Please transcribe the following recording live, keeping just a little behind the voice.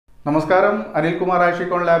നമസ്കാരം,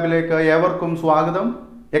 അനിൽകുമാറേconlabിലേക്ക് ഏവർക്കും സ്വാഗതം.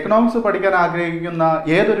 എക്കണോമിക്സ് പഠിക്കാൻ ആഗ്രഹിക്കുന്ന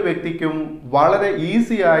ഏതൊരു വ്യക്തിക്കും വളരെ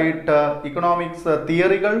ഈസി ആയിട്ട് ഇക്കണോമിക്സ്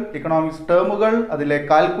തിയറികൾ, ഇക്കണോമിക്സ് ടേമുകൾ, അതിലെ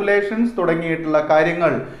കാൽക്കുലേഷൻസ് തുടങ്ങിയിട്ടുള്ള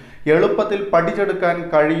കാര്യങ്ങൾ എളുപ്പത്തിൽ പഠിച്ചെടുക്കാൻ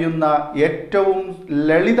കഴിയുന്ന, ഏറ്റവും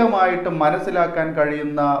ലളിതമായിട്ട് മനസ്സിലാക്കാൻ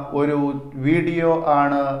കഴിയുന്ന ഒരു വീഡിയോ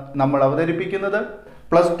ആണ് നമ്മൾ അവതരിപ്പിക്കുന്നത്.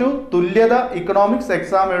 +2 തുല്യത ഇക്കണോമിക്സ്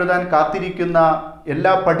എക്സാം എഴുതാൻ കാത്തിരിക്കുന്ന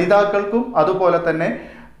എല്ലാ പഠിതാക്കൾക്കും, അതുപോലെ തന്നെ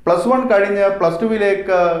 +1 കഴിഞ്ഞ്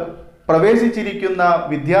 +2വിലേക്ക് പ്രവേശിച്ചിരിക്കുന്ന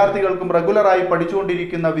വിദ്യാർത്ഥികൾക്കും, റെഗുലറായി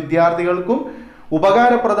പഠിച്ചുകൊണ്ടിരിക്കുന്ന വിദ്യാർത്ഥികൾക്കും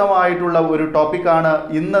ഉപകാരപ്രദമായിട്ടുള്ള ഒരു ടോപ്പിക്കാണ്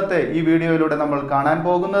ഇന്നത്തെ ഈ വീഡിയോയിലൂടെ നമ്മൾ കാണാൻ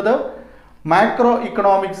പോകുന്നത്. മാക്രോ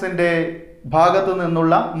ഇക്കണോമിക്സിൻ്റെ ഭാഗത്തു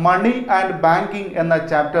നിന്നുള്ള മണി ആൻഡ് ബാങ്കിങ് എന്ന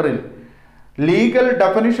ചാപ്റ്ററിൽ ലീഗൽ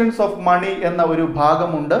ഡെഫിനിഷൻസ് ഓഫ് മണി എന്ന ഒരു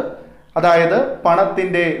ഭാഗമുണ്ട്. അതായത്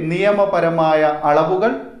പണത്തിൻ്റെ നിയമപരമായ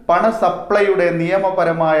അളവുകൾ, പണ സപ്ലൈയുടെ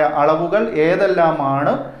നിയമപരമായ അളവുകൾ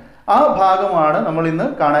ഏതെല്ലാമാണ്, ആ ഭാഗമാണ് നമ്മൾ ഇന്ന്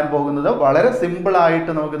കാണാൻ പോകുന്നത്. വളരെ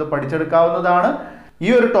സിമ്പിളായിട്ട് നമുക്കിത് പഠിച്ചെടുക്കാവുന്നതാണ്. ഈ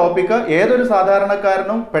ഒരു ടോപ്പിക്ക് ഏതൊരു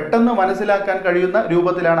സാധാരണക്കാരനും പെട്ടെന്ന് മനസ്സിലാക്കാൻ കഴിയുന്ന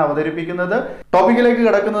രൂപത്തിലാണ് അവതരിപ്പിക്കുന്നത്. ടോപ്പിക്കിലേക്ക്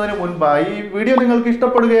കിടക്കുന്നതിന് മുൻപായി ഈ വീഡിയോ നിങ്ങൾക്ക്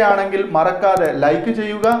ഇഷ്ടപ്പെടുകയാണെങ്കിൽ മറക്കാതെ ലൈക്ക്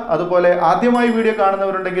ചെയ്യുക. അതുപോലെ ആദ്യമായി വീഡിയോ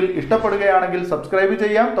കാണുന്നവരുണ്ടെങ്കിൽ ഇഷ്ടപ്പെടുകയാണെങ്കിൽ സബ്സ്ക്രൈബ്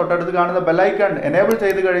ചെയ്യാം. തൊട്ടടുത്ത് കാണുന്ന ബെല്ലൈക്കൺ എനേബിൾ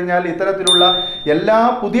ചെയ്ത് കഴിഞ്ഞാൽ ഇത്തരത്തിലുള്ള എല്ലാ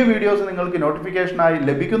പുതിയ വീഡിയോസ് നിങ്ങൾക്ക് നോട്ടിഫിക്കേഷനായി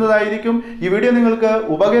ലഭിക്കുന്നതായിരിക്കും. ഈ വീഡിയോ നിങ്ങൾക്ക്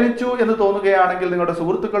ഉപകരിച്ചു എന്ന് തോന്നുകയാണെങ്കിൽ നിങ്ങളുടെ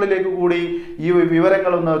സുഹൃത്തുക്കളിലേക്ക് കൂടി ഈ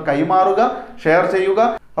വിവരങ്ങളൊന്ന് കൈമാറുക, ഷെയർ ചെയ്യുക.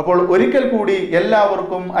 അപ്പോൾ ഒരിക്കൽ കൂടി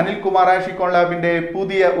എല്ലാവർക്കും അനിൽകുമാറേconlabിന്റെ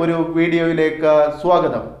പുതിയ ഒരു വീഡിയോയിലേക്ക്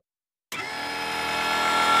സ്വാഗതം.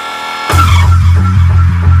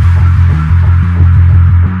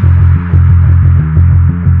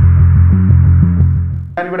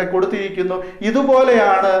 ഇവിടെ കൊടുത്തിരിക്കുന്നു.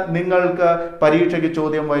 ഇതുപോലെയാണ് നിങ്ങൾക്ക് പരീക്ഷയ്ക്ക്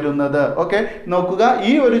ചോദ്യം വരുന്നത്. ഓക്കെ, നോക്കുക,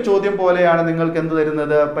 ഈ ഒരു ചോദ്യം പോലെയാണ് നിങ്ങൾക്ക് എന്ത്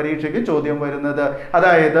തരുന്നത്, പരീക്ഷയ്ക്ക് ചോദ്യം വരുന്നത്.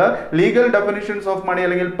 അതായത് ലീഗൽ ഡെഫിനിഷൻസ് ഓഫ് മണി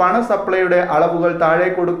അല്ലെങ്കിൽ പണ സപ്ലൈയുടെ അളവുകൾ താഴെ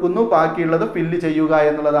കൊടുക്കുന്നു, ബാക്കിയുള്ളത് ഫില്ല് ചെയ്യുക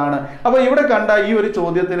എന്നുള്ളതാണ്. അപ്പോൾ ഇവിടെ കണ്ട ഈ ഒരു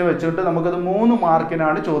ചോദ്യത്തിന് വെച്ചിട്ട് നമുക്കത് 3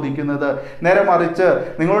 മാർക്കിനാണ് ചോദിക്കുന്നത്. നേരെ മറിച്ച്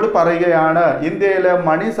നിങ്ങളോട് പറയുകയാണ് ഇന്ത്യയിലെ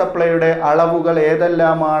മണി സപ്ലൈയുടെ അളവുകൾ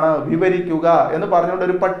ഏതെല്ലാമാണ് വിവരിക്കുക എന്ന് പറഞ്ഞുകൊണ്ട്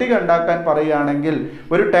ഒരു പട്ടിക ഉണ്ടാക്കാൻ പറയുകയാണെങ്കിൽ,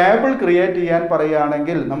 ഒരു ടേബിൾ ക്രിയേറ്റ് ചെയ്യാൻ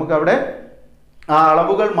പറയുകയാണെങ്കിൽ നമുക്കവിടെ ആ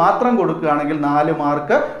അളവുകൾ മാത്രം കൊടുക്കുകയാണെങ്കിൽ 4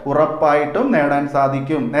 മാർക്ക് ഉറപ്പായിട്ടും നേടാൻ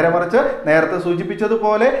സാധിക്കും. നേരെ മറിച്ച് നേരത്തെ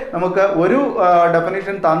സൂചിപ്പിച്ചതുപോലെ നമുക്ക് ഒരു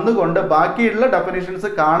ഡെഫിനിഷൻ തന്നുകൊണ്ട് ബാക്കിയുള്ള ഡെഫിനിഷൻസ്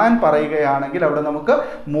കാണാൻ പറയുകയാണെങ്കിൽ അവിടെ നമുക്ക്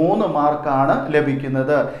 3 മാർക്കാണ്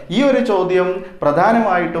ലഭിക്കുന്നത്. ഈ ഒരു ചോദ്യം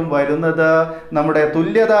പ്രധാനമായിട്ടും വരുന്നത് നമ്മുടെ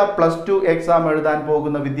തുല്യത +2 എക്സാം എഴുതാൻ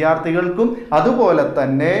പോകുന്ന വിദ്യാർത്ഥികൾക്കും, അതുപോലെ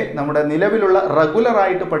തന്നെ നമ്മുടെ നിലവിലുള്ള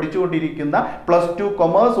റെഗുലറായിട്ട് പഠിച്ചുകൊണ്ടിരിക്കുന്ന +2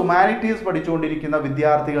 കൊമേഴ്സ് ഹ്യൂമാനിറ്റീസ് പഠിച്ചുകൊണ്ടിരിക്കുന്ന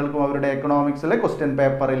വിദ്യാർത്ഥികൾക്കും അവരുടെ എക്കണോമിക്സിലെ ക്വസ്റ്റ്യൻ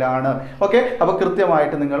പേപ്പറിലാണ്. ഓക്കെ, അപ്പൊ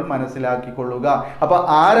കൃത്യമായിട്ട് നിങ്ങൾ മനസ്സിലാക്കിക്കൊള്ളുക. അപ്പൊ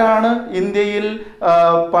ആരാണ് ഇന്ത്യയിൽ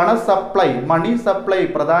പണ സപ്ലൈ, മണി സപ്ലൈ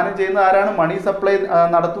പ്രദാനം ചെയ്യുന്ന ആരാണ്, മണി സപ്ലൈ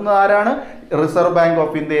നടത്തുന്നത് ആരാണ്? റിസർവ് ബാങ്ക്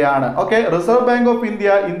ഓഫ് ഇന്ത്യയാണ്. Okay, reserve bank of India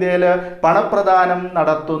ഇന്ത്യയിൽ പണപ്രദാനം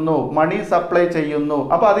നടത്തുന്നു, മണി സപ്ലൈ ചെയ്യുന്നു.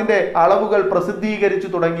 അപ്പൊ അതിന്റെ അളവുകൾ പ്രസിദ്ധീകരിച്ചു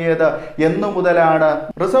തുടങ്ങിയത് എന്നു മുതലാണ്?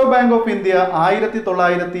 Reserve bank of India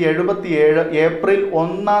 1977 April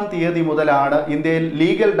 1-ാം തീയതി മുതലാണ് ഇന്ത്യയിൽ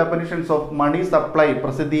legal definitions of money supply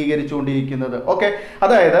പ്രസിദ്ധീകരിച്ചുകൊണ്ടിരിക്കുന്നത്. Okay,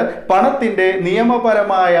 അതായത് പണത്തിന്റെ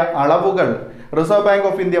നിയമപരമായ അളവുകൾ റിസർവ് ബാങ്ക്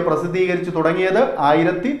ഓഫ് ഇന്ത്യ പ്രസിദ്ധീകരിച്ചു തുടങ്ങിയത്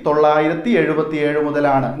 1977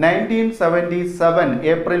 മുതലാണ്. 1977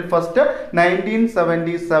 ഏപ്രിൽ 1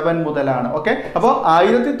 1977 മുതലാണ്. ഓക്കെ, അപ്പോൾ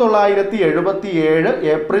 1977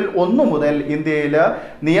 ഏപ്രിൽ 1 മുതൽ ഇന്ത്യയിൽ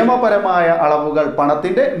നിയമപരമായ അളവുകൾ,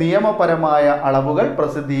 പണത്തിന്റെ നിയമപരമായ അളവുകൾ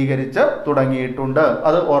പ്രസിദ്ധീകരിച്ച് തുടങ്ങിയിട്ടുണ്ട്.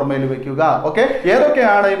 അത് ഓർമ്മയിൽ വെക്കുക. ഓക്കെ,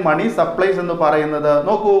 ഏതൊക്കെയാണ് ഈ മണി സപ്ലൈസ് എന്ന് പറയുന്നത്?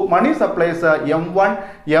 നോക്കൂ, മണി supplies M1,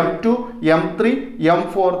 M2, M3,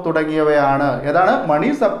 M4 തുടങ്ങിയവയാണ്. ഏതാണ് മണി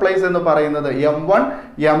സപ്ലൈസ് എന്ന് പറയുന്നത്? M1,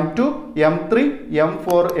 M2, M3,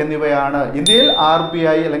 M4 എന്നിവയാണ്. ഇന്ത്യയിൽ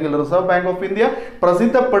RBI അല്ലെങ്കിൽ reserve bank of India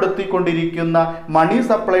പ്രസിദ്ധപ്പെടുത്തിക്കൊണ്ടിരിക്കുന്ന money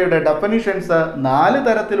സപ്ലൈയുടെ definitions 4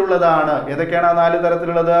 തരത്തിലുള്ളതാണ്. ഏതൊക്കെയാണ് ആ 4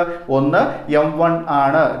 തരത്തിലുള്ളത്? 1 M1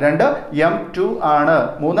 ആണ്, 2 M2 ആണ്,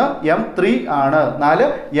 3 M3 ആണ്, 4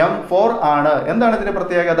 M4 ആണ്. എന്താണ് ഇതിന്റെ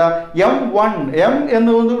പ്രത്യേകത? M1, M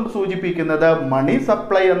എന്നുകൊണ്ട് സൂചിപ്പിക്കുന്നത് മണി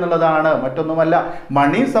സപ്ലൈ എന്നുള്ളതാണ്, മറ്റൊന്നുമല്ല.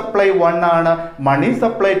 മണി സപ്ലൈ 1 ആണ്, മണി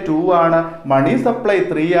സപ്ലൈ 2 ആണ്, മണി സപ്ലൈ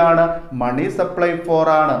 3 ആണ്, മണി സപ്ലൈ 4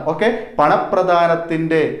 ആണ്. ഓക്കെ,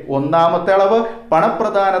 പണപ്രദാനത്തിന്റെ 1-ാമത്തെ അളവ്,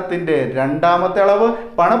 പണപ്രദാനത്തിന്റെ 2-ാമത്തെ അളവ്,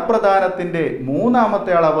 പണപ്രദാനത്തിന്റെ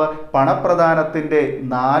 3-ാമത്തെ അളവ്, പണപ്രദാനത്തിന്റെ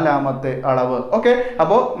 4-ാമത്തെ അളവ്. ഓക്കെ,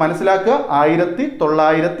 അപ്പോൾ മനസ്സിലാക്കുക,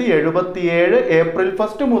 1977 ഏപ്രിൽ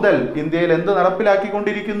 1 മുതൽ ഇന്ത്യയിൽ എന്ത്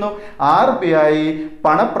നടപ്പിലാക്കിക്കൊണ്ടിരിക്കുന്നു? RBI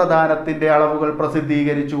പണപ്രദാനത്തിന്റെ അളവുകൾ പ്രസിദ്ധീകരിച്ചു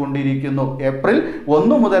പ്രസിദ്ധീകരിച്ചുകൊണ്ടിരിക്കുന്നു. ഏപ്രിൽ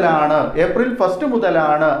 1 മുതലാണ്, ഏപ്രിൽ 1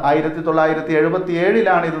 മുതലാണ്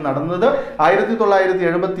 1977 ഇത് നടന്നത്.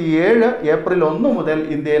 1977 ഏപ്രിൽ 1 മുതൽ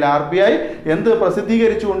ഇന്ത്യയിൽ RBI എന്ത്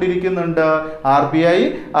പ്രസിദ്ധീകരിച്ചുകൊണ്ടിരിക്കുന്നുണ്ട്?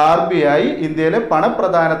 RBI ഇന്ത്യയിലെ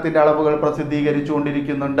പണപ്രധാനത്തിന്റെ അളവുകൾ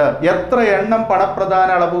പ്രസിദ്ധീകരിച്ചുകൊണ്ടിരിക്കുന്നുണ്ട്. എത്ര എണ്ണം പണപ്രധാന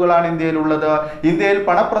അളവുകളാണ് ഇന്ത്യയിലുള്ളത്? ഇന്ത്യയിൽ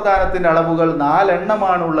പണപ്രധാനത്തിന്റെ അളവുകൾ 4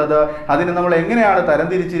 എണ്ണമാണുള്ളത്. അതിന് നമ്മൾ എങ്ങനെയാണ്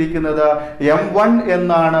തരംതിരിച്ചിരിക്കുന്നത്? M1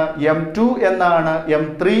 എന്നാണ്, M2 എന്നാണ്,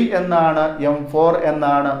 M3 എന്നാണ്, M4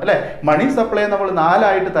 എന്നാണ്, അല്ലെ? മണി സപ്ലൈ നമ്മൾ 4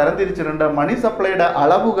 ആയിട്ട് തരംതിരിച്ചിട്ടുണ്ട്. മണി സപ്ലൈയുടെ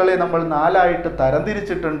അളവുകളെ നമ്മൾ 4 ആയിട്ട്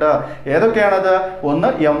തരംതിരിച്ചിട്ടുണ്ട്. ഏതൊക്കെയാണത്? 1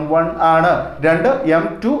 M1 ആണ്, 2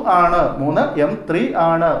 M2 ആണ്, 3 M3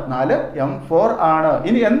 ആണ്, 4 M4 ആണ്.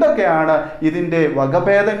 ഇനി എന്തൊക്കെയാണ് ഇതിന്റെ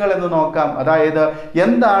വകഭേദങ്ങൾ എന്ന് നോക്കാം. അതായത്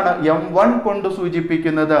എന്താണ് M1 കൊണ്ട്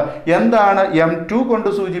സൂചിപ്പിക്കുന്നത്, എന്താണ് M2 കൊണ്ട്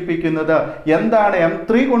സൂചിപ്പിക്കുന്നത്, എന്താണ്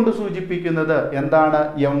M3 കൊണ്ട് സൂചിപ്പിക്കുന്നത്, എന്താണ്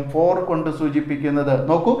M4 കൊണ്ട് സൂചിപ്പിക്കുന്നത്?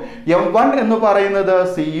 നോക്കൂ, M1 എന്ന് പറയുന്നത്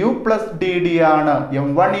Cu plus DD ആണ്.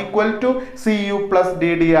 M1 equal to Cu plus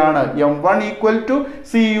DD ആണ്. M1 equal to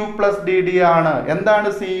Cu plus DD ആണ്. എന്താണ്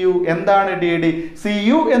Cu, എന്താണ് DD?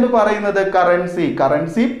 Cu എന്ന് പറയുന്നത്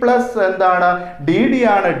കറൻസി പ്ലസ് എന്താണ്? DD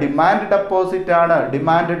ആണ്, ഡിമാൻഡ് ഡെപ്പോസിറ്റ് ആണ്.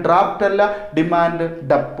 ഡിമാൻഡ് ഡ്രാഫ്റ്റ് അല്ല, ഡിമാൻഡ്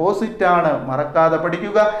ഡെപ്പോസിറ്റ് ആണ്. മറക്കാതെ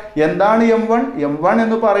പഠിക്കുക. എന്താണ് M1? M1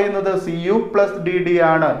 എന്ന് പറയുന്നത് Cu plus DD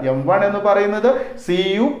ആണ്. M1 എന്ന് പറയുന്നത്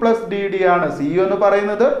Cu plus DD ആണ്. Cu എന്ന്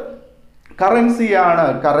പറയുന്നത് കറൻസിയാണ്.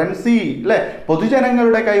 കറൻസി അല്ലെ,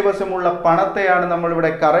 പൊതുജനങ്ങളുടെ കൈവശമുള്ള പണത്തെയാണ് നമ്മൾ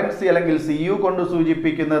ഇവിടെ കറൻസി അല്ലെങ്കിൽ Cu കൊണ്ട്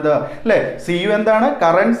സൂചിപ്പിക്കുന്നത് അല്ലെ. Cu എന്താണ്?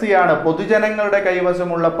 കറൻസിയാണ്. പൊതുജനങ്ങളുടെ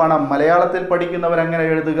കൈവശമുള്ള പണം. മലയാളത്തിൽ പഠിക്കുന്നവർ എങ്ങനെ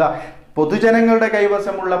എഴുതുക? പൊതുജനങ്ങളുടെ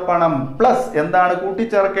കൈവശമുള്ള പണം പ്ലസ് എന്താണ്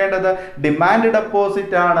കൂട്ടിച്ചേർക്കേണ്ടത്? ഡിമാൻഡ്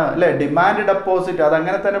ഡെപ്പോസിറ്റ് ആണ് അല്ലെ. ഡിമാൻഡ് ഡെപ്പോസിറ്റ്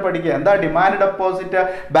അതങ്ങനെ തന്നെ പഠിക്കുക. എന്താ ഡിമാൻഡ് ഡെപ്പോസിറ്റ്?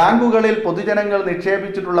 ബാങ്കുകളിൽ പൊതുജനങ്ങൾ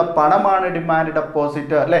നിക്ഷേപിച്ചിട്ടുള്ള പണമാണ് ഡിമാൻഡ്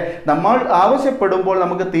ഡെപ്പോസിറ്റ് അല്ലെ. നമ്മൾ ആവശ്യപ്പെടുമ്പോൾ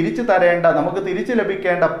നമുക്ക് തിരിച്ചു തരേണ്ട, നമുക്ക് തിരിച്ചു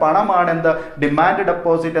ലഭിക്കേണ്ട പണമാണ് എന്ത്? ഡിമാൻഡ്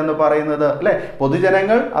ഡെപ്പോസിറ്റ് എന്ന് പറയുന്നത് അല്ലെ.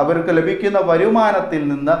 പൊതുജനങ്ങൾ അവർക്ക് ലഭിക്കുന്ന വരുമാനത്തിൽ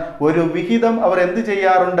നിന്ന് ഒരു വിഹിതം അവർ എന്ത്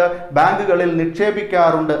ചെയ്യാറുണ്ട്? ബാങ്കുകളിൽ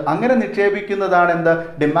നിക്ഷേപിക്കാറുണ്ട്. അങ്ങനെ നിക്ഷേപിക്കുന്നതാണ് എന്ത്?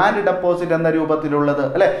 ഡിമാൻഡ് ഡെപ്പോസിറ്റ് എന്ന രൂപത്തിലുള്ളത്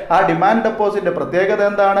അല്ലെ. ആ ഡിമാൻഡ് ഡെപ്പോസിറ്റ് പ്രത്യേകത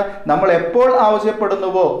എന്താണ്? നമ്മൾ എപ്പോൾ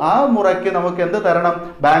ആവശ്യപ്പെടുന്നുവോ ആ മുറയ്ക്ക് നമുക്ക് എന്ത് തരണം?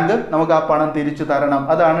 ബാങ്ക് നമുക്ക് ആ പണം തിരിച്ചു തരണം.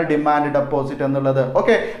 അതാണ് ഡിമാൻഡ് ഡെപ്പോസിറ്റ് എന്നുള്ളത്.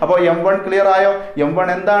 ഓക്കെ, അപ്പോൾ M1 ക്ലിയർ ആയോ? M1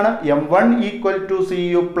 എന്താണ്? M1 equal to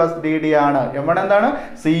Cu plus DD ആണ്. M1 എന്താണ്?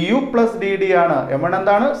 Cu പ്ലസ് DD ആണ്. M1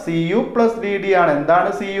 എന്താണ്? Cu പ്ലസ് DD ആണ്. എന്താണ്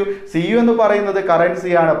Cu? Cu എന്ന് പറയുന്നത്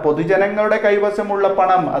കറൻസിയാണ്. പൊതുജനങ്ങളുടെ കൈവശമുള്ള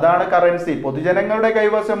പണം, അതാണ് കറൻസി. പൊതുജനങ്ങളുടെ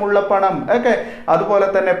കൈവശമുള്ള പണം. ഓക്കെ, അതുപോലെ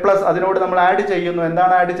തന്നെ പ്ലസ് അതിനോട് നമ്മൾ ആഡ് ചെയ്യുന്നു.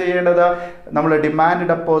 എന്താണ് ആഡ് ചെയ്യേണ്ടത്? നമ്മൾ ഡിമാൻഡ്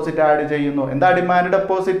ഡെപ്പോസിറ്റ് ആഡ് ചെയ്യുന്നു. എന്താ ഡിമാൻഡ്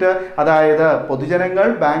ഡെപ്പോസിറ്റ്? അതായത് പൊതുജനങ്ങൾ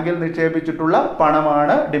ബാങ്കിൽ നിക്ഷേപിച്ചിട്ടുള്ള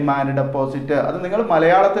പണമാണ് ഡിമാൻഡ് ഡെപ്പോസിറ്റ്. അത് നിങ്ങൾ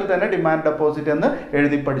മലയാളത്തിൽ തന്നെ ഡിമാൻഡ് ഡെപ്പോസിറ്റ് എന്ന്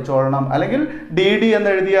എഴുതി പഠിച്ചോളണം. അല്ലെങ്കിൽ DD എന്ന്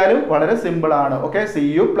എഴുതിയാലും വളരെ സിമ്പിൾ ആണ്. ഓക്കെ,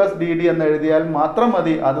 Cu പ്ലസ് DD എന്ന് എഴുതിയാൽ മാത്രം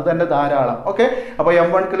മതി, അത് തന്നെ ധാരാളം. ഓക്കെ, അപ്പൊ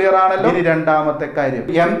M1 ക്ലിയർ ആണല്ലോ. ഇനി രണ്ടാമത്തെ കാര്യം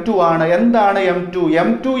M2 ആണ്. എന്താണ് M2?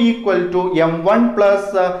 M2 equal to M1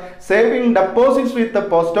 plus saving deposits with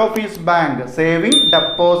post office bank. Saving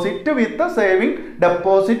deposit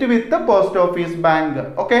with post office bank.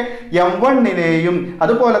 Okay, M1നെയും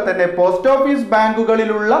അതുപോലെ തന്നെ പോസ്റ്റ് ഓഫീസ്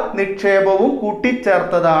ബാങ്കുകളിലുള്ള നിക്ഷേപവും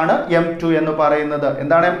കൂട്ടിച്ചേർത്തതാണ് M2 എന്ന് പറയുന്നത്.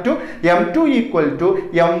 എന്താണ് M2? M2 equal to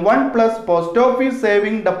M1 plus post office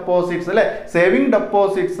saving deposits അല്ലെ. Saving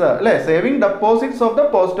deposits അല്ലെ, saving deposits of the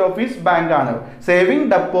post office bank ആണ്. Saving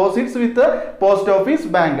deposits with post office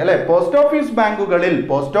bank അല്ലെ. പോസ്റ്റ് ഓഫീസ് ബാങ്കുകളിൽ,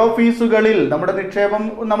 പോസ്റ്റ് ഓഫീസുകളിൽ നമ്മുടെ നിക്ഷേപം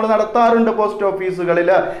നമ്മൾ നടത്താറുണ്ട്. പോസ്റ്റ് ഓഫീസുകളിൽ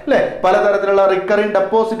അല്ലെ പലതരത്തിലുള്ള റിക്കറിംഗ്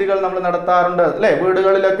ഡെപ്പോസിറ്റുകൾ നമ്മൾ നടത്താറുണ്ട് അല്ലെ.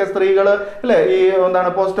 വീടുകളിലൊക്കെ സ്ത്രീകൾ അല്ലെ ഈ എന്താണ്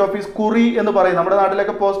പോസ്റ്റ് ഓഫീസ് കുറി എന്ന് പറയും. നമ്മുടെ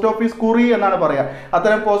നാട്ടിലൊക്കെ പോസ്റ്റ് ഓഫീസ് കുറി എന്നാണ് പറയാ.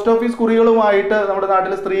 അത്തരം പോസ്റ്റ് ഓഫീസ് കുറികളുമായിട്ട് നമ്മുടെ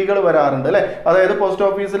നാട്ടിൽ സ്ത്രീകൾ വരാറുണ്ട് അല്ലെ. അതായത് പോസ്റ്റ്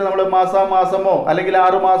ഓഫീസിൽ നമ്മൾ മാസമോ അല്ലെങ്കിൽ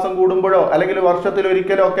 6 മാസം കൂടുമ്പോഴോ അല്ലെങ്കിൽ വർഷത്തിൽ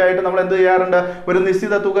ഒരിക്കലോ ഒക്കെ ആയിട്ട് നമ്മൾ എന്ത് ചെയ്യാറുണ്ട്? ഒരു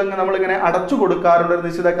നിശ്ചിത തുക നമ്മളിങ്ങനെ അടച്ചു കൊടുക്കാറുണ്ട് ഒരു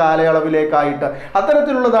നിശ്ചിത കാലയളവിലേക്കായിട്ട്.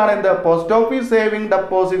 അത്തരത്തിലുള്ളതാണ് എന്ത്? പോസ്റ്റ് ഓഫീസ് സേവിംഗ്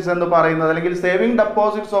ഡെപ്പോസിറ്റ്സ് എന്ന് പറയുന്നത്, അല്ലെങ്കിൽ saving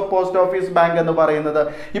deposits of post office bank എന്ന് പറയുന്നത്.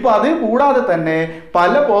 ഇപ്പൊ അതിൽ കൂടാതെ തന്നെ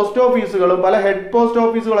പല പോസ്റ്റ് ഓഫീസുകളും പല ഹെഡ് പോസ്റ്റ്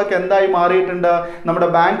ഓഫീസുകളൊക്കെ എന്തായി മാറിയിട്ടുണ്ട്? നമ്മുടെ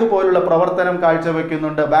ബാങ്ക് പോലുള്ള പ്രവർത്തനം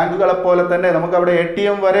കാഴ്ചവെക്കുന്നുണ്ട്. ബാങ്കുകളെ പോലെ തന്നെ നമുക്ക് അവിടെ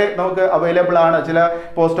ATM വരെ നമുക്ക് അവൈലബിൾ ആണ് ചില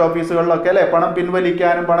പോസ്റ്റ് ഓഫീസുകളിലൊക്കെ അല്ലെ. പണം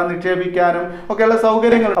പിൻവലിക്കാനും പണം നിക്ഷേപിക്കാനും ഒക്കെയുള്ള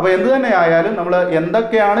സൗകര്യങ്ങൾ. അപ്പൊ എന്ത് തന്നെ ആയാലും നമ്മൾ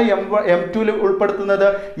എന്തൊക്കെയാണ് M2 ഉൾപ്പെടുത്തുന്നത്?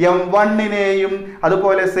 M1നെയും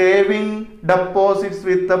അതുപോലെ saving deposits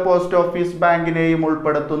with post office ബാങ്കിനെയും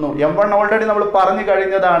ഉൾപ്പെടുത്തുന്നു. M1 ഓൾറെഡി നമ്മൾ പറഞ്ഞു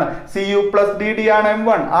കഴിഞ്ഞതാണ്. CU+DD ആണ്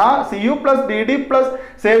M1. ആ CU+DD plus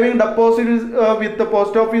saving deposit with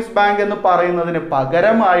post office bank എന്ന് പറയുന്നതിന്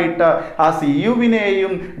പകരമായിട്ട് ആ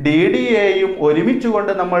CU-വിനെയും DD-യെയും ഒരുമിച്ച്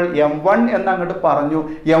കൊണ്ട് നമ്മൾ M1 എന്ന് അങ്ങോട്ട് പറഞ്ഞു.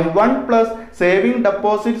 M1 plus saving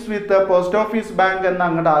deposits with post office bank എന്ന്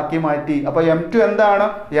അങ്ങോട്ട് ആക്കി മാറ്റി. അപ്പൊ M2 എന്താണ്?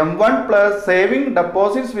 M1 plus saving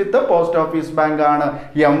deposits with post office bank ആണ്.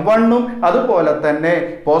 M1ഉം അതുപോലെ തന്നെ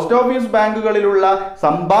പോസ്റ്റ് ഓഫീസ് ബാങ്കുകളിലുള്ള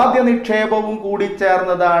സമ്പാദ്യ നിക്ഷേപവും കൂടി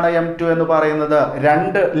ചേർന്നതാണ് M2 എന്ന് പറയുന്നത്.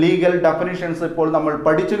 രണ്ട് ലീഗൽ ഡെഫിനിഷൻസ് ഇപ്പോൾ നമ്മൾ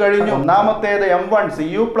പഠിച്ചു കഴിഞ്ഞു. ഒന്നാമത്തേത് M1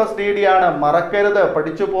 CU+DD ആണ്, മറക്കരുത്,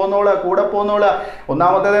 പഠിച്ചു പോന്നോള്, കൂടെ പോന്നോള്.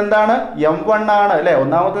 ഒന്നാമത്തേത് എന്താണ്? M1 ആണ് അല്ലെ.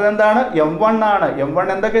 ഒന്നാമത്തേത് എന്താണ്? M1 ആണ്. M1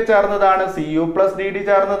 എന്തൊക്കെ ചേർന്നതാണ്? CU+DD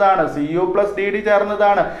ചേർന്നതാണ്. CU+DD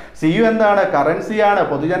ചേർന്നതാണ്. CU എന്താണ്? കറൻസിയാണ്,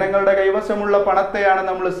 പൊതുജനങ്ങളുടെ കൈവശമുള്ള പണത്തെയാണ്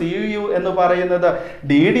നമ്മൾ CU എന്ന് പറയുന്നത്.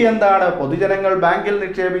 DD എന്താണ്? പൊതുജനങ്ങൾ ബാങ്കിൽ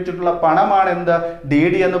നിക്ഷേപിച്ചിട്ടുള്ള പണമാണ് എന്ത്?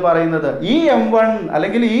 DD എന്ന് പറയുന്നത്. ഈ M1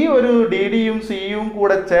 അല്ലെങ്കിൽ ഈ ഒരു DD-യും CU-യും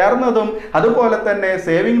കൂടെ ചേർന്നതും അതുപോലെ തന്നെ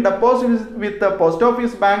saving deposit with post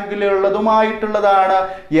office ബാങ്കിലുള്ളതുമായിട്ടുള്ളതാണ്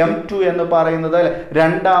M2 എന്ന് പറയുന്നത്.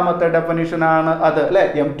 രണ്ടാമത്തെ ഡെഫിനിഷൻ ആണ് അത് അല്ലെ.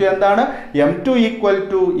 M2 എന്താണ്? M2 equal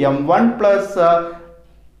to M1 plus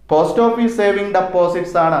post office saving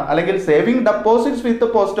deposits ആണ്, അല്ലെങ്കിൽ saving deposits with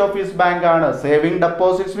post office bank ആണ്. Saving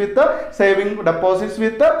deposits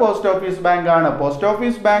with post office bank ആണ്. പോസ്റ്റ്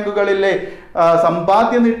ഓഫീസ് ബാങ്കുകളിലെ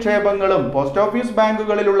സമ്പാദ്യ നിക്ഷേപങ്ങളും പോസ്റ്റ് ഓഫീസ്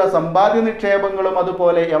ബാങ്കുകളിലുള്ള സമ്പാദ്യ നിക്ഷേപങ്ങളും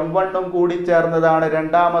അതുപോലെ M1ഉം കൂടി ചേർന്നതാണ്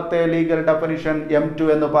രണ്ടാമത്തെ ലീഗൽ ഡെഫിനിഷൻ M2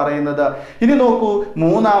 എന്ന് പറയുന്നത്. ഇനി നോക്കൂ,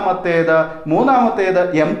 മൂന്നാമത്തേത്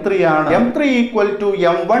M3 ആണ്. M3 equal to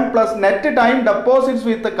M1 plus net time deposits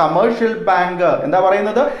with commercial bank. എന്താ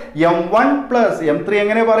പറയുന്നത്? M1 പ്ലസ് M3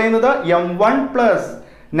 എങ്ങനെ പറയുന്നത്? M1 plus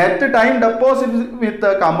net time deposit വിത്ത്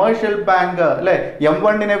കമേഴ്ഷ്യൽ ബാങ്ക് അല്ലെ.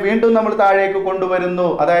 M1നെ വീണ്ടും നമ്മൾ താഴേക്ക് കൊണ്ടുവരുന്നു,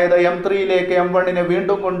 അതായത് M3യിലേക്ക് M1നെ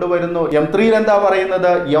വീണ്ടും കൊണ്ടുവരുന്നു. M3യിൽ എന്താ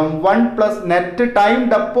പറയുന്നത്? M1 plus net time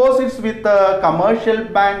deposits വിത്ത് കമേഴ്ഷ്യൽ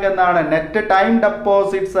ബാങ്ക് എന്നാണ്. നെറ്റ് ടൈം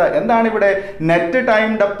ഡെപ്പോസിറ്റ്സ് എന്താണ് ഇവിടെ? Net time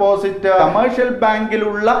deposit commercial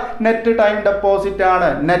ബാങ്കിലുള്ള net time deposit ആണ്.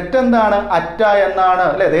 നെറ്റ് എന്താണ്? അറ്റ എന്നാണ്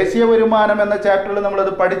അല്ലെ. ദേശീയ വരുമാനം എന്ന ചാപ്റ്ററിൽ നമ്മൾ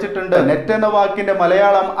അത് പഠിച്ചിട്ടുണ്ട്. നെറ്റ് എന്ന വാക്കിന്റെ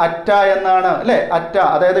മലയാളം അറ്റ എന്നാണ് അല്ലെ. അറ്റ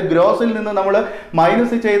അതായത് ഗ്രോസിൽ നിന്ന് നമ്മൾ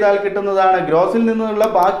മൈനസ് ചെയ്താൽ കിട്ടുന്നതാണ്. ഗ്രോസിൽ നിന്നുള്ള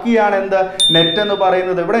ബാക്കിയാണ് എന്ത്? നെറ്റ് എന്ന്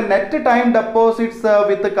പറയുന്നത്. ഇവിടെ നെറ്റ് ടൈം ഡെപ്പോസിറ്റ്സ്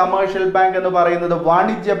വിത്ത് കമേഴ്ഷ്യൽ ബാങ്ക് എന്ന് പറയുന്നത്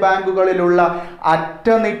വാണിജ്യ ബാങ്കുകളിലുള്ള അറ്റ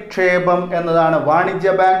നിക്ഷേപം എന്നതാണ്.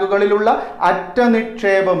 വാണിജ്യ ബാങ്കുകളിലുള്ള അറ്റ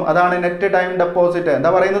നിക്ഷേപം, അതാണ് നെറ്റ് ടൈം ഡെപ്പോസിറ്റ്.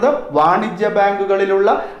 എന്താ പറയുന്നത്? വാണിജ്യ ബാങ്കുകളിലുള്ള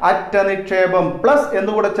അറ്റ നിക്ഷേപം പ്ലസ്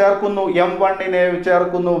എന്തുകൂടെ ചേർക്കുന്നു? M1നെ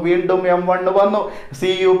ചേർക്കുന്നു. വീണ്ടും M1 വന്നു.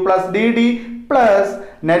 CU+DD plus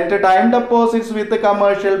net time deposits വിത്ത്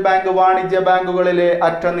കമേഴ്ഷ്യൽ ബാങ്ക്, വാണിജ്യ ബാങ്കുകളിലെ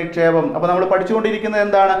അറ്റ നിക്ഷേപം. അപ്പൊ നമ്മൾ പഠിച്ചുകൊണ്ടിരിക്കുന്നത്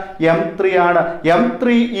എന്താണ്? M3 ആണ്.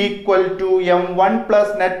 M3 equal to M1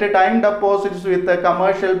 plus net time deposits with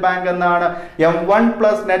commercial bank എന്നാണ്. M1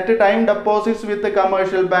 plus net time deposits വിത്ത്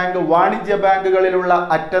കമേഴ്ഷ്യൽ ബാങ്ക്, വാണിജ്യ ബാങ്കുകളിലുള്ള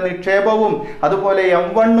അറ്റ നിക്ഷേപവും അതുപോലെ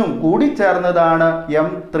M1ഉം കൂടി ചേർന്നതാണ്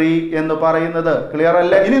M3 എന്ന് പറയുന്നത്. ക്ലിയർ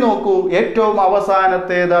അല്ലേ? ഇനി നോക്കൂ, ഏറ്റവും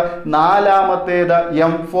അവസാനത്തേത് നാലാമത്തേത്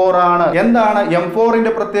M4 ആണ്. എന്താണ് M4ന്റെ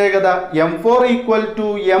പ്രത്യേകത? M4 equal to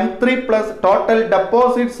M3 plus total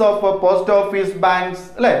deposits of post office banks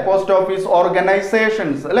അല്ലെ, പോസ്റ്റ് ഓഫീസ്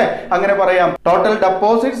ഓർഗനൈസേഷൻസ് അല്ലെ, അങ്ങനെ പറയാം. Total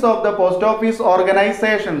deposits of the post office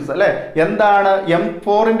organisations അല്ലെ. എന്താണ്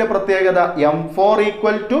M4ന്റെ പ്രത്യേകത? M4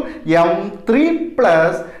 equal to M3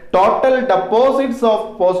 plus total deposits of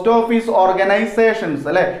post office organisations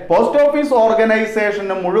അല്ലെ. Post office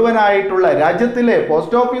ഓർഗനൈസേഷന് മുഴുവനായിട്ടുള്ള രാജ്യത്തിലെ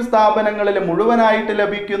പോസ്റ്റ് ഓഫീസ് സ്ഥാപനങ്ങളിൽ മുഴുവനായിട്ട്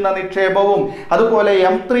ലഭിക്കുന്ന നിക്ഷേപവും അതുപോലെ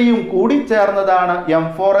M3യും കൂടി ചേർന്നതാണ്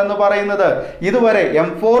M4 എന്ന് പറയുന്നത്. ഇതുവരെ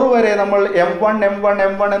M4 വരെ നമ്മൾ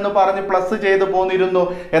M1 എന്ന് പറഞ്ഞ് പ്ലസ് ചെയ്ത് പോന്നിരുന്നു.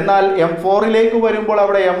 എന്നാൽ M4ലേക്ക് വരുമ്പോൾ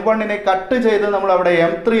അവിടെ M1നെ കട്ട് ചെയ്ത് നമ്മൾ അവിടെ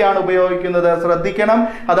M3 ആണ് ഉപയോഗിക്കുന്നത്. ശ്രദ്ധിക്കണം.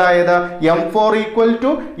 അതായത് M4 equal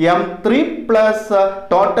to M3 plus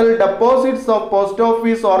total deposits of post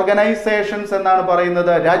office organisations എന്നാണ്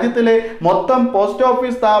പറയുന്നത്. രാജ്യത്തിലെ മൊത്തം പോസ്റ്റ്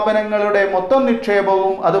ഓഫീസ് സ്ഥാപനങ്ങളുടെ മൊത്തം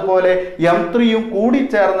നിക്ഷേപവും അതുപോലെ M3യും കൂടി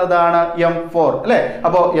ചേർന്നതാണ് M4 അല്ലെ.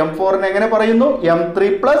 അപ്പോ M4നെ എങ്ങനെ പറയുന്നു? M3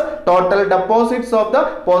 plus total deposits of the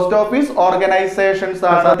post office organisations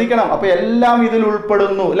ആണ്. ശ്രദ്ധിക്കണം. അപ്പൊ എല്ലാം ഇതിൽ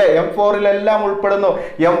ഉൾപ്പെടുന്നു അല്ലെ. M4ൽ എല്ലാം ഉൾപ്പെടുന്നു.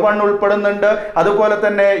 M1 ഉൾപ്പെടുന്നുണ്ട്. അതുപോലെ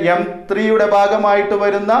തന്നെ M3യുടെ ഭാഗമായിട്ട്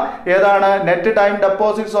വരുന്ന ഏതാണ്? Net time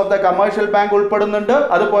deposits of the commercial bank ഉൾപ്പെടുന്നുണ്ട്.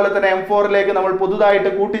 അതുപോലെ അതുപോലെ തന്നെ M4ലേക്ക് നമ്മൾ പുതുതായിട്ട്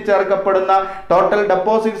കൂട്ടിച്ചേർക്കപ്പെടുന്ന total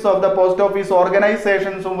deposits of the post office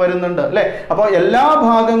ഓർഗനൈസേഷൻസും വരുന്നുണ്ട് അല്ലെ. അപ്പോൾ എല്ലാ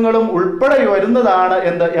ഭാഗങ്ങളും ഉൾപ്പെടെ വരുന്നതാണ്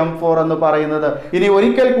എന്ത് M4 എന്ന് പറയുന്നത്. ഇനി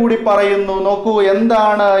ഒരിക്കൽ കൂടി പറയുന്നു, നോക്കൂ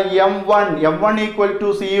എന്താണ് M1 equal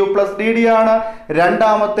to CU plus DD ആണ്.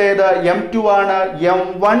 രണ്ടാമത്തേത് M2 ആണ്,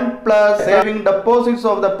 M1 plus saving deposits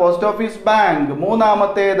of the post office bank.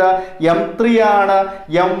 മൂന്നാമത്തേത് M3 ആണ്,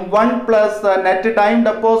 M1 plus net time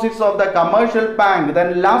deposits of the commercial bank. Then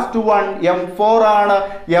last one M4 ആണ്,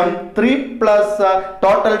 M3 plus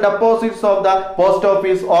total deposits of the post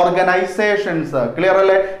office organisations. Clear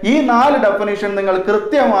അല്ലേ? ഈ 4 definition നിങ്ങൾ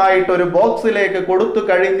കൃത്യമായിട്ട് ഒരു ബോക്സിലേക്ക് കൊടുത്തു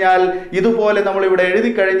കഴിഞ്ഞാൽ, ഇതുപോലെ നമ്മൾ ഇവിടെ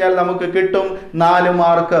എഴുതി കഴിഞ്ഞാൽ നമുക്ക് കിട്ടും 4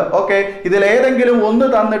 മാർക്ക്. ഓക്കെ, ഇതിൽ ഏതെങ്കിലും ഒന്ന്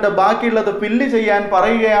തന്നിട്ട് ബാക്കിയുള്ളത് ഫില്ല് ചെയ്യാൻ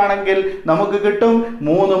പറയുകയാണെങ്കിൽ നമുക്ക് കിട്ടും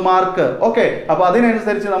 3 മാർക്ക്. ഓക്കെ, അപ്പൊ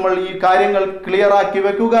അതിനനുസരിച്ച് നമ്മൾ ഈ കാര്യങ്ങൾ ക്ലിയർ ആക്കി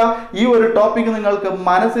വെക്കുക. ഈ ഒരു ടോപ്പിക് നിങ്ങൾക്ക്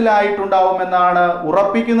മനസ്സിലായിട്ടുണ്ടാവുമെന്നാണ്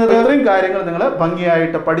ഉറപ്പിക്കുന്നത്. ഇത്രയും കാര്യങ്ങൾ നിങ്ങൾ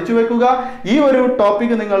ഭംഗിയായിട്ട് പഠിച്ചു വെക്കുക. ഈ ഒരു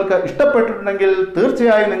ടോപ്പിക് നിങ്ങൾക്ക് ഇഷ്ടപ്പെട്ടിട്ടുണ്ടെങ്കിൽ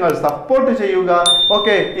തീർച്ചയായും നിങ്ങൾ സപ്പോർട്ട് ചെയ്യുക.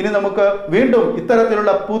 ഓക്കെ, ഇനി നമുക്ക് വീണ്ടും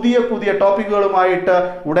ഇത്തരത്തിലുള്ള പുതിയ ടോപ്പിക്കുകളുമായിട്ട്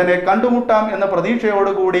ഉടനെ കണ്ടുമുട്ടാം എന്ന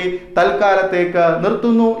പ്രതീക്ഷയോടുകൂടി തൽക്കാലത്തേക്ക്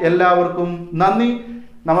നിർത്തുന്നു. എല്ലാവർക്കും നന്ദി,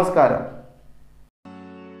 നമസ്കാരം.